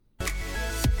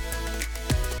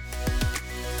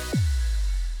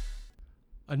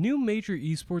A new major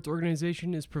esports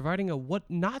organization is providing a what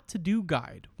not to do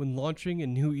guide when launching a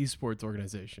new esports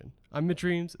organization. I'm Mitch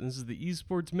Reams, and this is the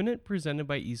Esports Minute presented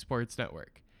by Esports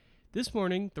Network. This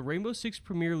morning, the Rainbow Six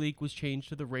Premier League was changed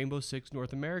to the Rainbow Six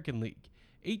North American League.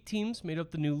 8 teams made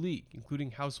up the new league,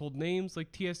 including household names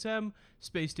like TSM,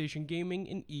 Space Station Gaming,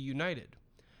 and E United.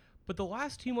 But the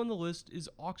last team on the list is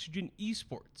Oxygen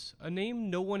Esports, a name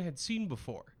no one had seen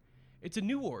before. It's a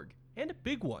new org, and a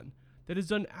big one, that has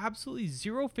done absolutely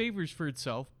zero favors for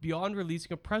itself beyond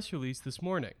releasing a press release this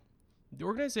morning. The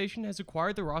organization has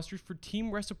acquired the rosters for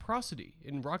Team Reciprocity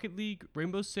in Rocket League,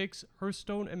 Rainbow Six,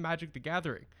 Hearthstone, and Magic the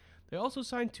Gathering. They also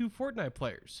signed 2 Fortnite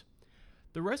players.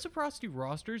 The Reciprocity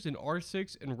rosters in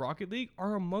R6 and Rocket League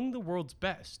are among the world's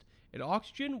best, and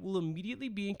Oxygen will immediately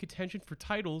be in contention for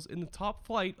titles in the top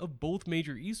flight of both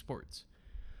major esports.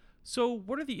 So,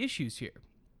 what are the issues here?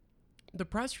 The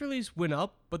press release went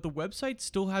up, but the website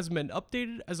still hasn't been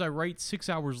updated as I write 6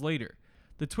 hours later.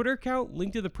 The Twitter account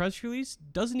linked to the press release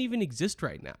doesn't even exist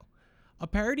right now. A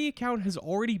parody account has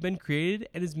already been created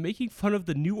and is making fun of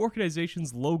the new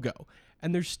organization's logo,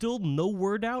 and there's still no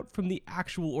word out from the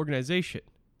actual organization.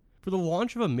 For the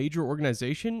launch of a major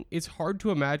organization, it's hard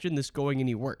to imagine this going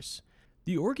any worse.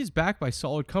 The org is backed by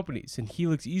solid companies in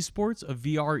Helix Esports, a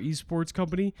VR esports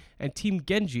company, and Team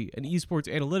Genji, an esports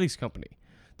analytics company.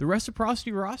 The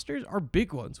Reciprocity rosters are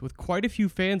big ones, with quite a few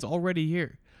fans already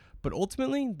here, but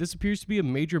ultimately, this appears to be a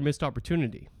major missed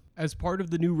opportunity. As part of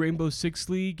the new Rainbow Six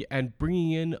League and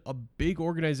bringing in a big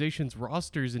organization's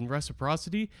rosters in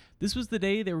Reciprocity, this was the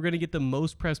day they were going to get the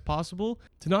most press possible.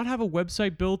 To not have a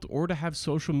website built or to have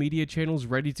social media channels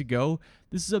ready to go,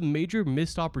 this is a major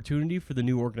missed opportunity for the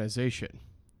new organization.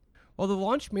 While the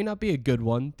launch may not be a good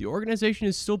one, the organization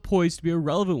is still poised to be a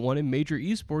relevant one in major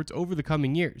esports over the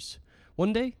coming years.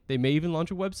 One day, they may even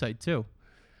launch a website too.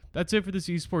 That's it for this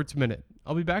Esports Minute.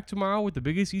 I'll be back tomorrow with the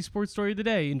biggest esports story of the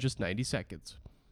day in just 90 seconds.